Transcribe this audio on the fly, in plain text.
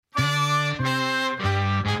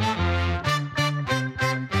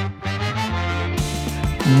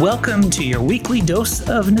Welcome to your weekly dose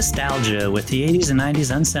of nostalgia with the 80s and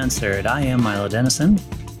 90s uncensored. I am Milo Dennison.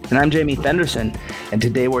 And I'm Jamie Fenderson. And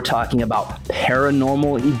today we're talking about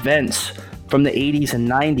paranormal events from the 80s and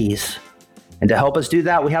 90s. And to help us do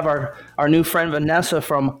that, we have our new friend Vanessa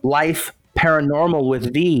from Life Paranormal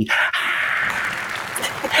with V.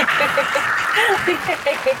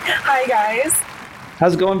 Hi, guys.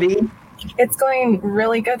 How's it going, V? It's going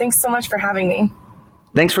really good. Thanks so much for having me.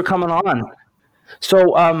 Thanks for coming on.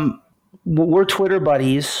 So we're Twitter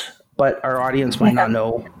buddies, but our audience might not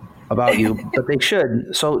know about you, but they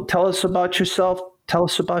should. So tell us about yourself. Tell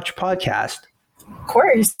us about your podcast. Of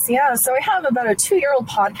course. Yeah. So I have about a 2-year-old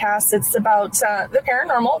podcast. It's about the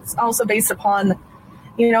paranormal. It's also based upon,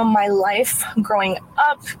 my life growing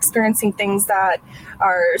up, experiencing things that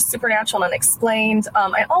are supernatural and unexplained.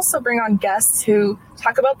 I also bring on guests who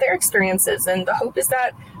talk about their experiences. And the hope is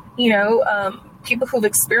that, people who've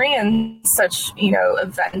experienced such,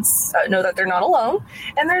 events know that they're not alone.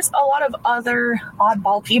 And there's a lot of other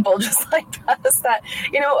oddball people just like us that,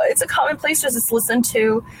 it's a common place to just listen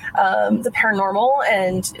to the paranormal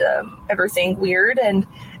and everything weird and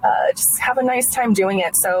just have a nice time doing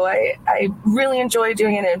it. So I really enjoy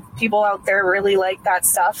doing it. And people out there really like that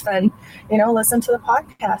stuff, then, listen to the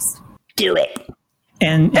podcast. Do it.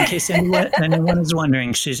 And in case anyone is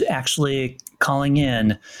wondering, she's actually calling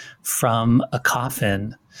in from a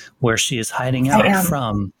coffin where she is hiding out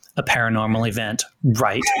from a paranormal event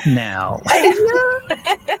right now. I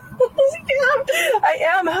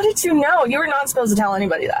am. How did you know? You were not supposed to tell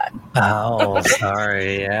anybody that. Oh,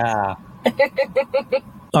 sorry. Yeah.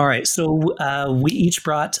 All right. So we each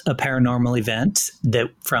brought a paranormal event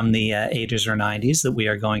that from the 80s or 90s that we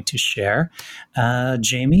are going to share.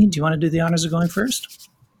 Jamie, do you want to do the honors of going first?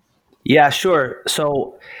 Yeah, sure.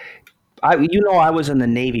 So I was in the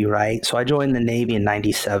Navy, right? So I joined the Navy in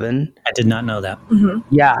 97. I did not know that. Mm-hmm.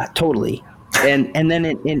 Yeah, totally. And then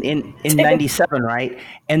in 97, right?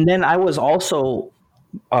 And then I was also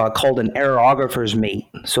called an aerographer's mate.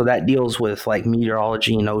 So that deals with like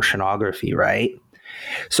meteorology and oceanography, right?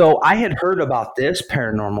 So I had heard about this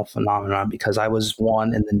paranormal phenomenon because I was,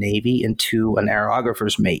 1, in the Navy, and 2, an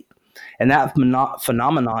aerographer's mate. And that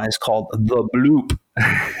phenomenon is called the bloop.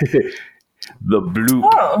 The bloop.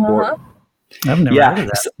 Oh, uh-huh. I've never heard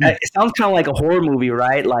of that. It sounds kind of like a horror movie,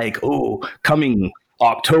 right? Like, coming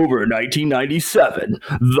October 1997,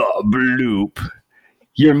 the bloop.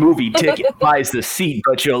 Your movie ticket buys the seat,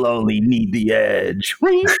 but you'll only need the edge.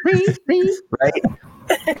 Right?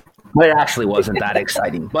 But it actually wasn't that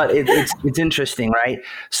exciting. But it's interesting, right?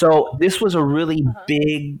 So this was a really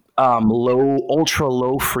big, ultra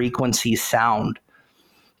low frequency sound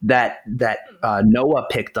that NOAA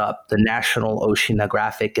picked up, the National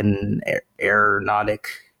Oceanographic and Aeronautic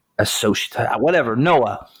Association, whatever,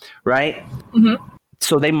 NOAA, right? Mm-hmm.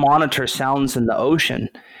 So they monitor sounds in the ocean,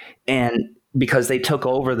 and because they took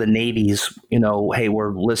over the Navy's, hey,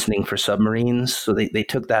 we're listening for submarines, so they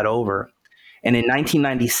took that over. And in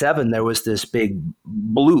 1997, there was this big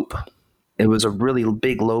bloop. It was a really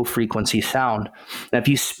big low frequency sound. Now, if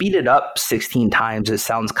you speed it up 16 times, it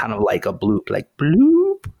sounds kind of like a bloop, like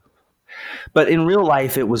bloop. But in real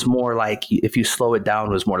life, it was more like, if you slow it down,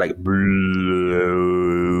 it was more like bloop.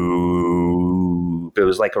 It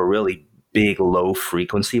was like a really big low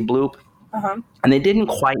frequency bloop. Uh-huh. And they didn't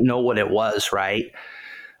quite know what it was, right?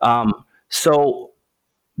 So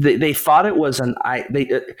they thought it was they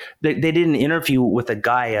did an interview with a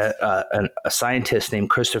guy, a scientist named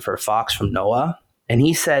Christopher Fox from NOAA, and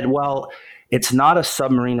he said, well, it's not a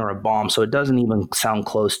submarine or a bomb, so it doesn't even sound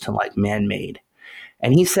close to like man-made.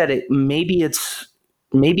 And he said maybe it's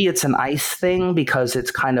an ice thing because it's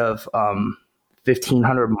kind of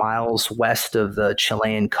 1,500 miles west of the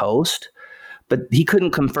Chilean coast, but he couldn't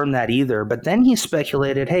confirm that either. But then he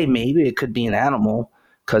speculated, hey, maybe it could be an animal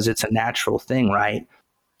because it's a natural thing, right?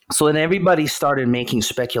 So then everybody started making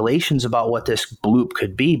speculations about what this bloop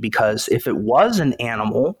could be, because if it was an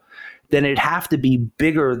animal, then it'd have to be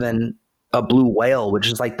bigger than a blue whale, which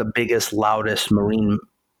is like the biggest, loudest marine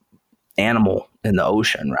animal in the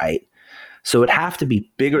ocean, right? So it'd have to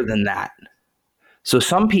be bigger than that. So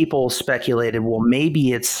some people speculated, well,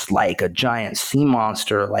 maybe it's like a giant sea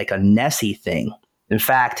monster, like a Nessie thing. In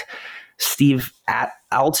fact, Steve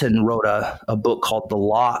Alton wrote a book called The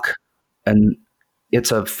Loch, and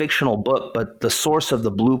it's a fictional book, but the source of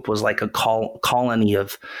the bloop was like a colony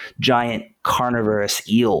of giant carnivorous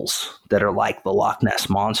eels that are like the Loch Ness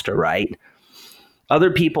Monster, right? Other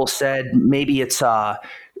people said maybe it's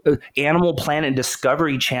Animal Planet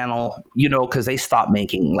Discovery Channel, because they stopped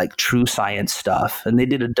making like true science stuff. And they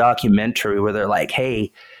did a documentary where they're like,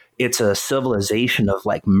 hey, it's a civilization of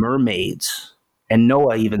like mermaids. And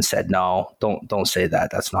Noah even said, no, don't say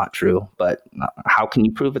that. That's not true. But how can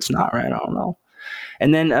you prove it's not, right? I don't know.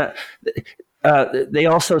 And then they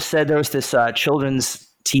also said there was this children's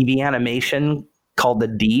TV animation called The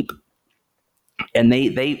Deep. And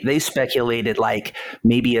they speculated like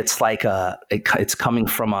maybe it's like it's coming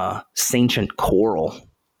from a sentient coral,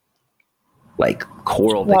 like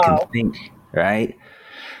coral that can think, right?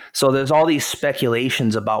 So there's all these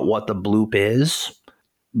speculations about what the bloop is,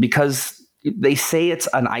 because they say it's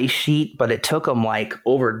an ice sheet, but it took them like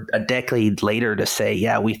over a decade later to say,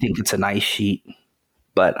 yeah, we think it's an ice sheet.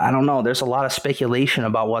 But I don't know. There's a lot of speculation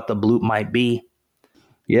about what the bloop might be.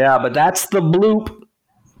 Yeah, but that's the bloop.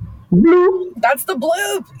 Bloop. That's the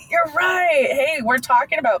bloop. You're right. Hey, we're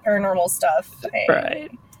talking about paranormal stuff. Hey,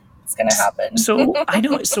 right. It's going to happen. So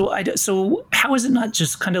so how is it not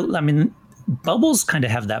just kind of, I mean, bubbles kind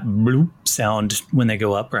of have that bloop sound when they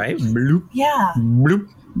go up, right? Bloop. Yeah. Bloop.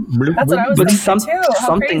 Bloop. That's what I was thinking too.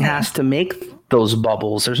 Something crazy. has to make those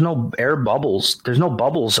bubbles. There's no air bubbles. There's no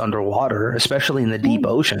bubbles underwater, especially in the deep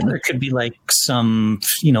ocean. There could be like some,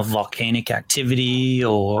 volcanic activity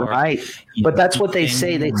or... Right. But that's what they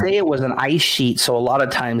say. They say it was an ice sheet. So a lot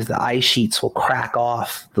of times the ice sheets will crack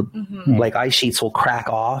off. Like ice sheets will crack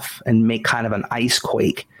off and make kind of an ice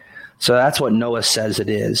quake. So that's what Noah says it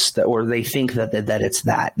is. Or they think that it's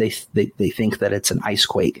that. They think that it's an ice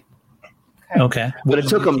quake. Okay. But it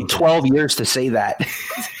took them 12 years to say that.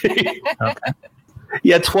 Okay.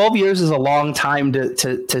 Yeah, 12 years is a long time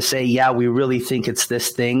to say, yeah, we really think it's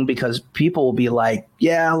this thing, because people will be like,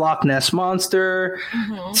 yeah, Loch Ness Monster,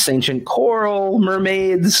 ancient coral,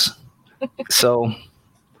 mermaids. So,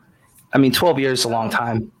 12 years is a long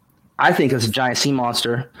time. I think it's a giant sea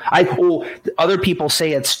monster. Other people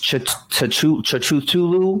say it's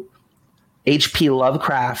Cthulhu. H.P.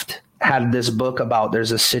 Lovecraft had this book about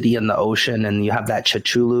there's a city in the ocean and you have that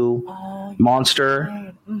Cthulhu monster.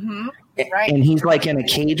 Right. Mm-hmm. Right. And he's like in a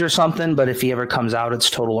cage or something, but if he ever comes out, it's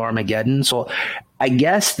total Armageddon. So I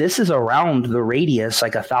guess this is around the radius,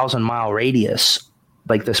 like 1,000-mile radius,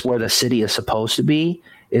 like this, where the city is supposed to be,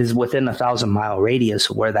 is within 1,000-mile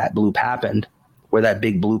radius where that bloop happened, where that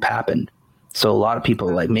big bloop happened. So a lot of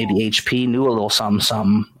people, like maybe HP, knew a little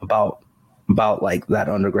something about like that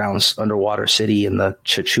underwater city in the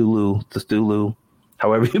Cthulhu,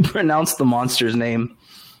 however you pronounce the monster's name.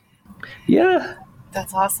 Yeah.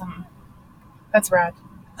 That's awesome. That's rad.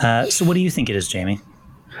 So what do you think it is, Jamie?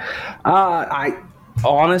 I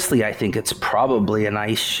think it's probably an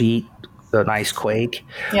ice sheet, an ice quake.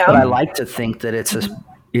 Yeah. But I like to think that it's a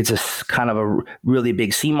kind of a really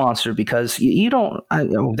big sea monster, because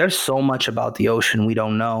there's so much about the ocean we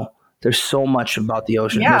don't know. There's so much about the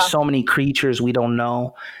ocean. Yeah. There's so many creatures we don't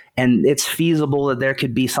know. And it's feasible that there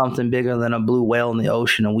could be something bigger than a blue whale in the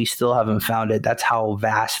ocean, and we still haven't found it. That's how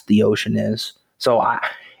vast the ocean is. So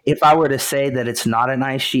if I were to say that it's not an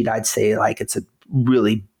ice sheet, I'd say like it's a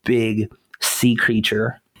really big sea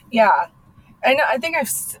creature. Yeah. I know. I think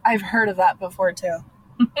I've heard of that before too.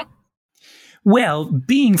 Well,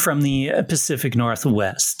 being from the Pacific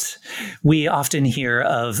Northwest, we often hear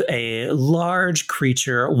of a large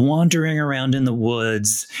creature wandering around in the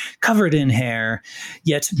woods, covered in hair,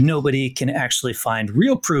 yet nobody can actually find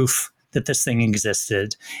real proof that this thing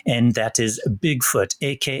existed, and that is Bigfoot,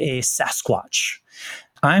 aka Sasquatch.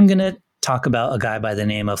 I'm going to talk about a guy by the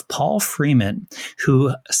name of Paul Freeman,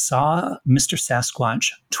 who saw Mr.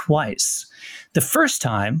 Sasquatch twice. The first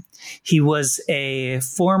time, he was a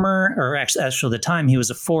actually at the time, he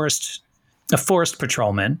was a forest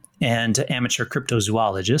patrolman and amateur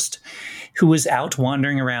cryptozoologist who was out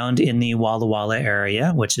wandering around in the Walla Walla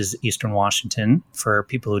area, which is eastern Washington, for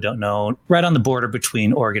people who don't know, right on the border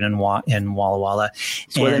between Oregon and Walla Walla.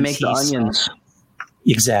 It's where they make the onions.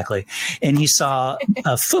 Exactly. And he saw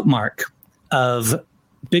a footmark of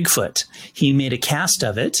Bigfoot. He made a cast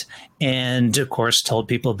of it and, of course, told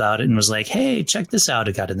people about it and was like, hey, check this out.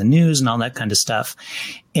 It got in the news and all that kind of stuff.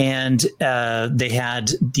 And they had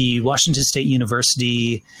the Washington State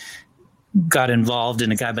University got involved,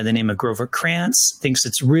 and a guy by the name of Grover Krantz thinks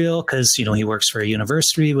it's real because, he works for a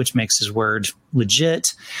university, which makes his word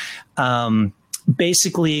legit.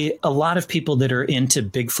 Basically, a lot of people that are into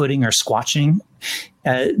Bigfooting or squatching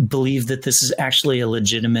believe that this is actually a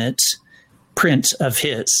legitimate print of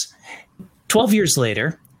his. 12 years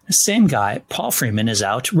later, the same guy, Paul Freeman, is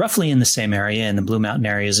out roughly in the same area, in the Blue Mountain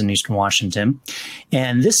areas in eastern Washington.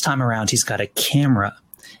 And this time around, he's got a camera.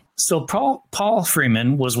 So Paul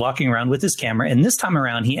Freeman was walking around with his camera, and this time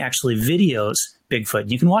around, he actually videos Bigfoot.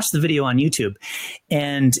 You can watch the video on YouTube,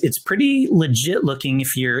 and it's pretty legit looking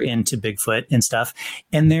if you're into Bigfoot and stuff.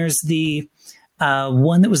 And there's the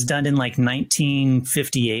One that was done in like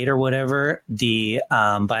 1958 or whatever,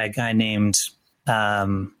 by a guy named,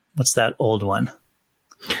 what's that old one?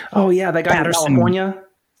 Oh, yeah, that guy in California.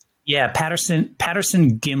 Yeah, Patterson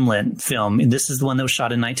Gimlin film. And this is the one that was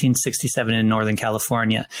shot in 1967 in Northern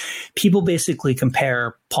California. People basically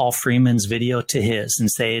compare Paul Freeman's video to his and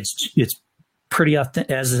say it's pretty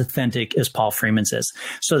as authentic as Paul Freeman's is.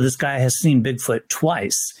 So this guy has seen Bigfoot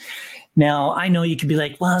twice. Now, I know you could be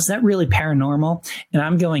like, well, is that really paranormal? And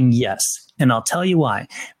I'm going, yes. And I'll tell you why.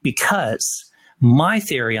 Because my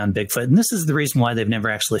theory on Bigfoot, and this is the reason why they've never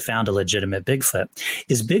actually found a legitimate Bigfoot,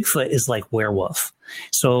 is Bigfoot is like werewolf.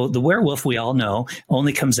 So the werewolf, we all know,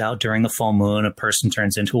 only comes out during the full moon. A person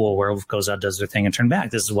turns into a werewolf, goes out, does their thing, and turn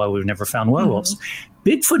back. This is why we've never found werewolves. Mm-hmm.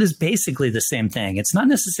 Bigfoot is basically the same thing. It's not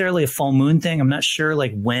necessarily a full moon thing. I'm not sure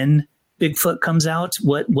like when Bigfoot comes out,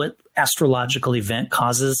 what astrological event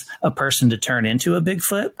causes a person to turn into a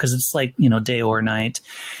Bigfoot, because it's like, day or night,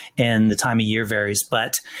 and the time of year varies.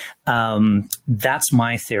 But that's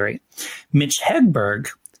my theory. Mitch Hedberg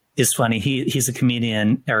is funny. He's a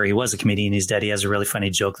comedian, or he was a comedian. He's dead. He has a really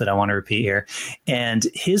funny joke that I want to repeat here. And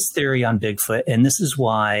his theory on Bigfoot, and this is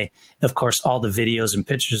why, of course, all the videos and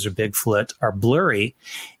pictures of Bigfoot are blurry.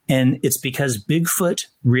 And it's because Bigfoot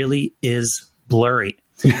really is blurry.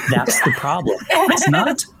 That's the problem.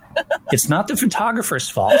 It's not the photographer's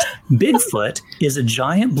fault. Bigfoot is a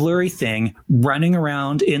giant blurry thing running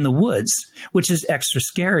around in the woods, which is extra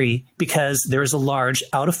scary because there's a large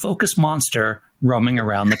out of focus monster roaming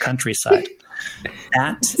around the countryside.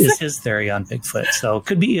 That is his theory on Bigfoot. So it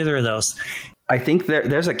could be either of those. I think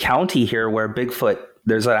there's a county here where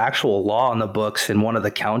there's an actual law in the books in one of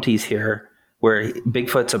the counties here where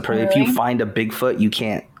Bigfoot's if you find a Bigfoot, you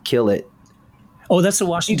can't kill it. Oh, that's a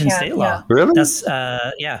Washington state law. Yeah. Really? That's,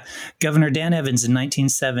 Governor Dan Evans in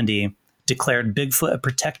 1970 declared Bigfoot a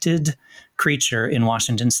protected creature in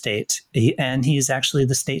Washington state. And he is actually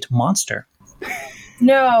the state monster.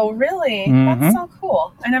 No, really? Mm-hmm. That's so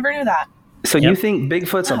cool. I never knew that. So you think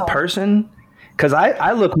Bigfoot's a person? Because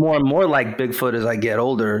I look more and more like Bigfoot as I get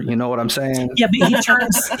older. You know what I'm saying? Yeah,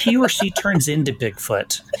 but he or she turns into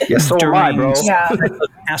Bigfoot. Yeah, so am I, bro. Yeah.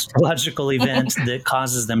 Astrological event that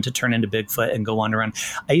causes them to turn into Bigfoot and go wander around.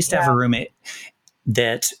 I used to have a roommate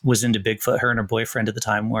that was into Bigfoot, her and her boyfriend at the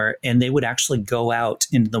time and they would actually go out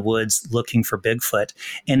into the woods looking for Bigfoot.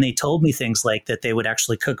 And they told me things like that they would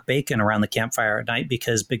actually cook bacon around the campfire at night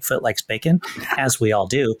because Bigfoot likes bacon, as we all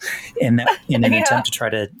do, in an attempt to try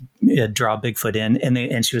to draw Bigfoot in.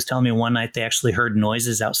 And she was telling me one night they actually heard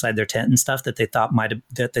noises outside their tent and stuff that they thought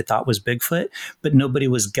was Bigfoot, but nobody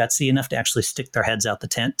was gutsy enough to actually stick their heads out the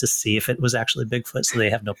tent to see if it was actually Bigfoot. So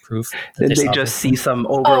they have no proof. That they just see some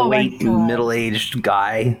overweight, middle-aged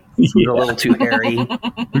guy who's a little too hairy.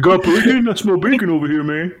 You got bacon? I smell bacon over here,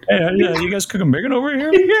 man. Yeah, you guys cooking bacon over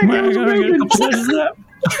here? Yeah,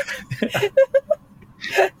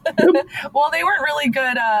 Well, they weren't really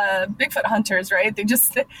good Bigfoot hunters, right?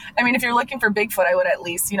 If you're looking for Bigfoot, I would at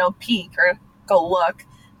least, peek or go look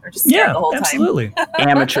or just stay the whole absolutely. time.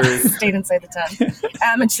 Amateurs. Stayed inside the tent.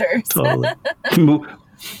 Amateurs. Totally.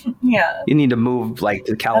 Yeah. You need to move like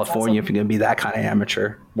to California if you're going to be that kind of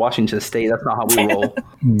amateur. Washington State, that's not how we roll.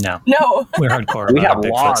 No. We're hardcore. We have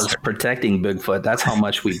laws protecting Bigfoot. That's how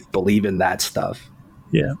much we believe in that stuff.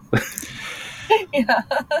 Yeah. Yeah.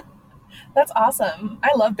 That's awesome.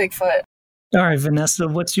 I love Bigfoot. All right, Vanessa,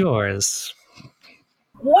 what's yours?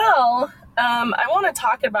 Well, I want to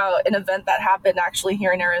talk about an event that happened actually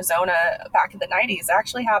here in Arizona back in the 90s. It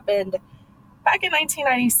actually happened back in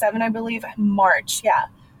 1997, I believe, March. Yeah.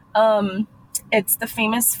 It's the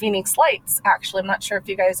famous Phoenix Lights, actually. I'm not sure if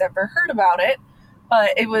you guys ever heard about it,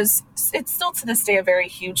 but it's still to this day a very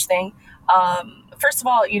huge thing. First of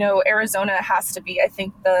all, Arizona has to be, I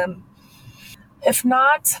think, if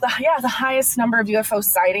not the highest number of UFO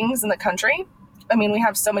sightings in the country. I mean, we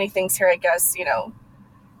have so many things here, I guess,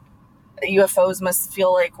 UFOs must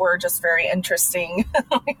feel like we're just very interesting.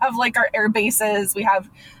 We have like our air bases, we have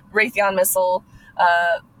Raytheon missile,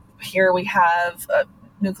 here we have a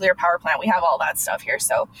nuclear power plant, we have all that stuff here.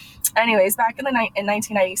 So anyways, back in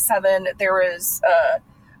 1997, there was,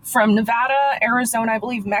 from Nevada, Arizona, I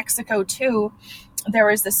believe Mexico too, there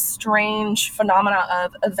was this strange phenomena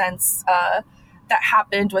of events, that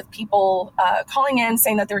happened with people calling in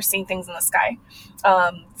saying that they were seeing things in the sky.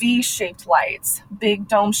 V-shaped lights, big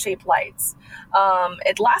dome-shaped lights.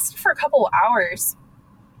 It lasted for a couple of hours.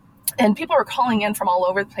 And people were calling in from all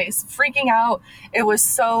over the place, freaking out. It was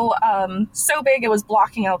so big, it was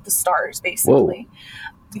blocking out the stars, basically.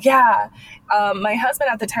 Whoa. Yeah. My husband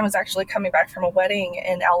at the time was actually coming back from a wedding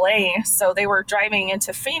in LA. So they were driving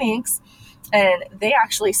into Phoenix. and they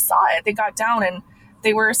actually saw it. They got down and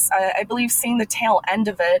they were, I believe, seeing the tail end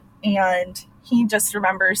of it. And he just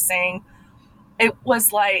remembers saying, it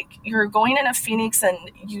was like you're going into Phoenix and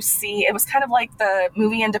you see, it was kind of like the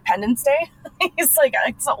movie Independence Day. It's like,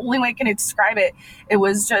 it's the only way I can describe it. It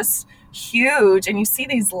was just huge. And you see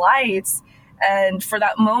these lights, and for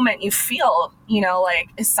that moment you feel, you know, like,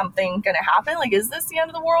 is something going to happen? Like, is this the end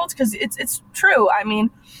of the world? Because it's true. I mean,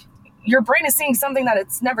 your brain is seeing something that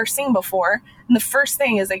it's never seen before. And the first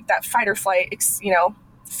thing is like that fight or flight, you know,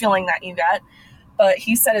 feeling that you get. But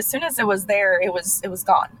he said as soon as it was there, it was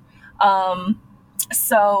gone.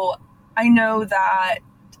 So I know that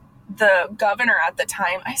the governor at the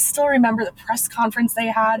time, I still remember the press conference they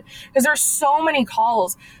had, because there's so many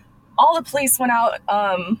calls. All the police went out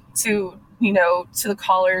to the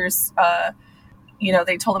callers.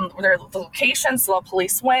 They told them the locations, so the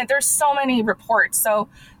police went. There's so many reports. So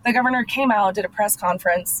the governor came out, did a press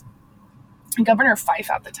conference. Governor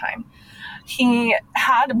Fife at the time, he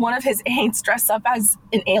had one of his aides dress up as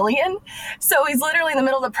an alien. So he's literally in the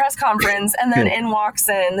middle of the press conference, and then in walks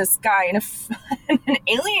in this guy in an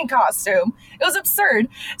alien costume. It was absurd.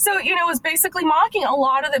 So, you know, it was basically mocking a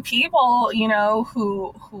lot of the people, you know,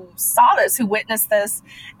 who saw this, who witnessed this,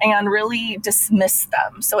 and really dismissed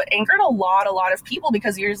them. So it angered a lot of people,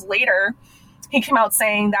 because years later, he came out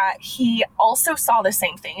saying that he also saw the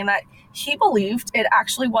same thing, and that he believed it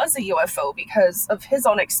actually was a UFO because of his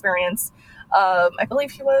own experience. I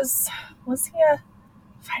believe he was he a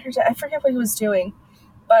fighter jet? I forget what he was doing,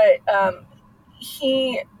 but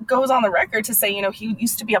he goes on the record to say, you know, he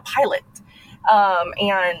used to be a pilot,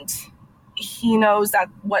 and he knows that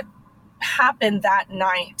what happened that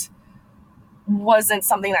night wasn't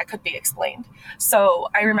something that could be explained. So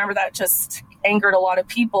I remember that just angered a lot of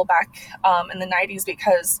people back in the 90s,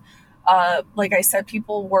 because like I said,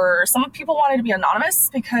 some people wanted to be anonymous,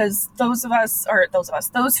 because those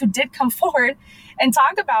who did come forward and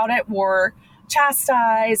talk about it were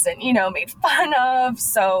chastised and, you know, made fun of.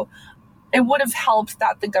 So it would have helped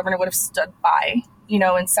that the governor would have stood by, you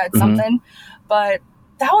know, and said something. But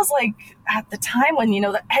that was like at the time when, you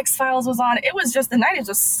know, the X-Files was on. It was just, the 90s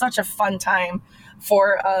was such a fun time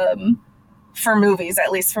for movies,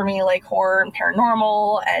 at least for me, like horror and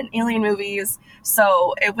paranormal and alien movies.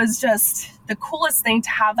 So it was just the coolest thing to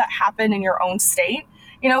have that happen in your own state.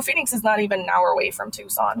 You know, Phoenix is not even an hour away from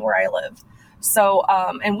Tucson, where I live. So,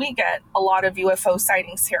 and we get a lot of UFO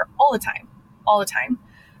sightings here all the time.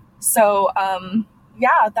 So,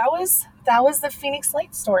 yeah, that was the Phoenix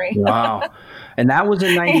Light story. Wow. And that was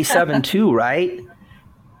in 97 too, right?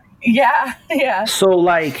 Yeah. So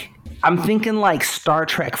like, I'm thinking like Star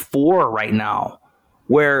Trek 4 right now,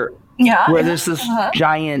 where there's this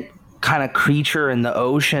giant kind of creature in the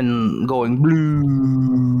ocean going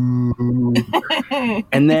blue,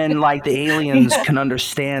 and then like the aliens can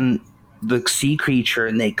understand the sea creature,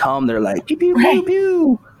 and they come, they're like pew pew pew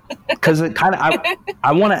pew, because it kind of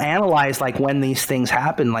I want to analyze like when these things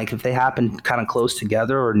happen, like if they happen kind of close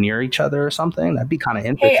together or near each other or something. That'd be kind of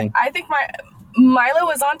interesting. Hey, I think Milo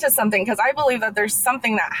was onto something, because I believe that there's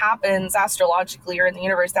something that happens astrologically or in the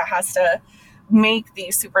universe that has to make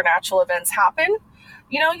these supernatural events happen.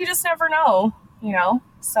 You know, you just never know, you know,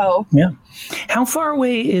 so. Yeah. How far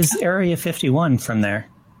away is Area 51 from there?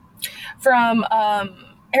 From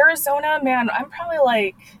Arizona, man, I'm probably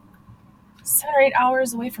like 7 or 8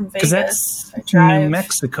 hours away from Vegas. That's New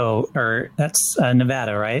Mexico, or that's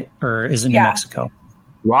Nevada, right? Or is it New Mexico?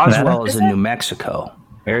 Roswell Nevada? is in New Mexico.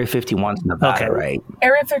 Area 51's in Nevada, right?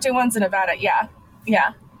 Area 51's in Nevada, yeah.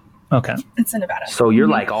 Okay. It's in Nevada. So you're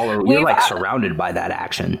like you're like surrounded by that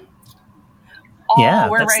action.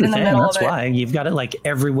 We're that's right the in the thing. middle That's of it. why you've got it like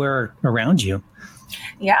everywhere around you.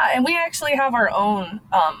 Yeah, and we actually have our own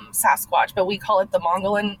Sasquatch, but we call it the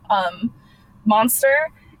Mongolian monster.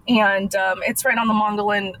 And it's right on the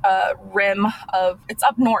Mongolian rim it's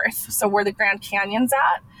up north, so where the Grand Canyon's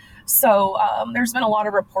at. So there's been a lot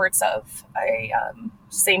of reports of a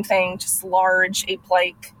same thing, just large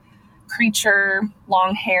ape-like creature,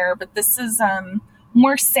 long hair, but this is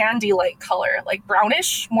more sandy-like color, like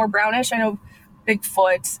more brownish. I know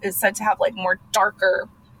Bigfoot is said to have like more darker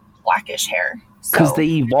blackish hair. Because they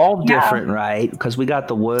evolved different, right? Because we got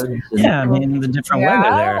the woods. I mean, the different weather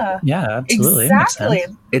there. Yeah, absolutely. Exactly.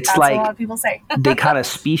 It's That's like what a lot of people say. they kind of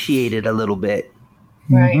speciated a little bit.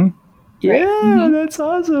 Right. Mm-hmm. Yeah, that's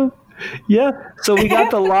awesome. Yeah. So we got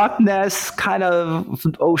the Loch Ness kind of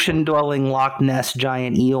ocean-dwelling Loch Ness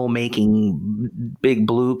giant eel making big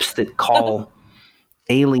bloops that call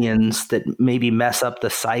aliens that maybe mess up the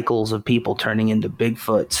cycles of people turning into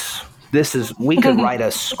Bigfoots. We could write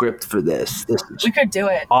a script for this. We could do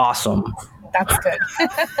it. Awesome. That's good.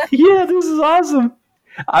 Yeah, this is awesome.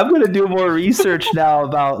 I'm going to do more research now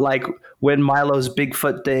about like when Milo's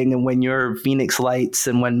Bigfoot thing and when your Phoenix Lights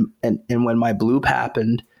and when my bloop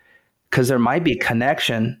happened, because there might be a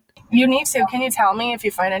connection. You need to. Can you tell me if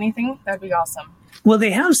you find anything? That'd be awesome. Well,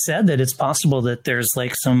 they have said that it's possible that there's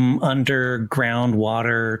like some underground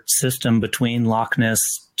water system between Loch Ness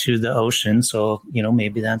to the ocean. So,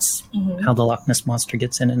 maybe that's how the Loch Ness Monster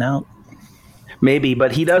gets in and out. Maybe,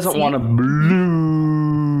 but he doesn't want to bloop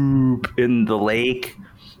in the lake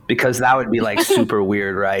because that would be like super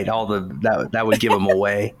weird, right? That would give him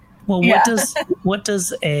away. Well, what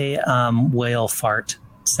does a whale fart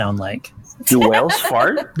sound like? Do whales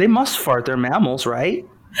fart? They must fart. They're mammals, right?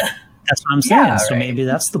 That's what I'm saying. Yeah, so right. maybe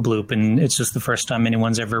that's the bloop, and it's just the first time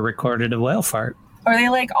anyone's ever recorded a whale fart. Or they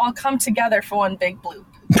like all come together for one big bloop.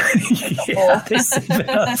 Yeah, they save it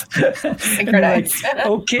up. Synchronized. Like,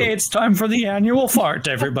 okay, it's time for the annual fart,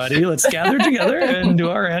 everybody. Let's gather together and do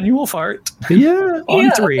our annual fart. Yeah.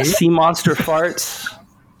 On three. Sea monster farts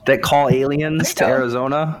that call aliens to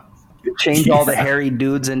Arizona. Change all the hairy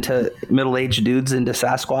dudes into middle-aged dudes into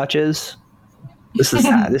Sasquatches. This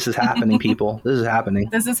is happening, people. This is happening.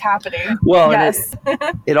 This is happening. Well, yes.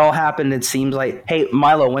 It all happened. It seems like, hey,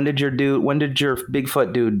 Milo, when did your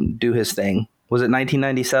Bigfoot dude do his thing? Was it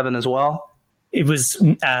 1997 as well? It was.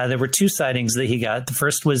 There were two sightings that he got. The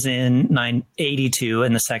first was in 1982,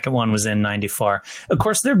 and the second one was in 94. Of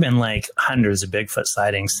course, there have been like hundreds of Bigfoot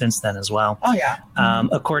sightings since then as well. Oh, yeah.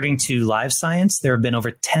 According to Live Science, there have been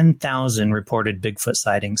over 10,000 reported Bigfoot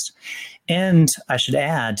sightings. And I should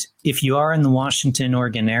add, if you are in the Washington,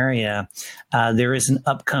 Oregon area, there is an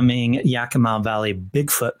upcoming Yakima Valley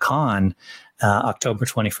Bigfoot Con, October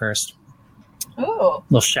 21st. Ooh.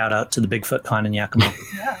 Little shout out to the Bigfoot Con in Yakima.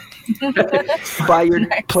 Yeah. Buy your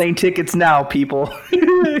plane tickets now, people.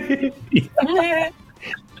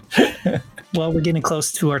 Well, we're getting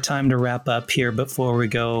close to our time to wrap up here. Before we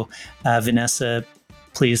go, Vanessa,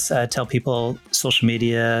 please tell people social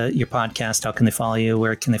media, your podcast, how can they follow you?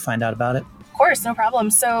 Where can they find out about it? Of course, no problem.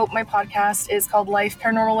 So my podcast is called Life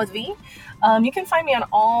Paranormal with V. You can find me on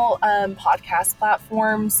all podcast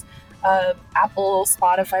platforms, Apple,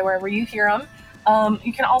 Spotify, wherever you hear them.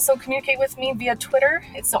 You can also communicate with me via Twitter.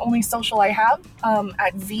 It's the only social I have,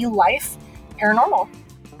 at VLife Paranormal.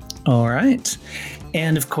 All right.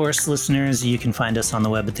 And of course, listeners, you can find us on the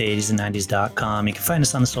web at the80sand90s.com. You can find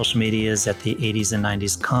us on the social medias at the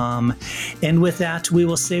 80sand90s.com. And with that, we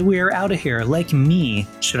will say we are out of here. Like me,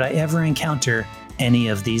 should I ever encounter any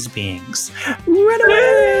of these beings, run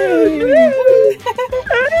away!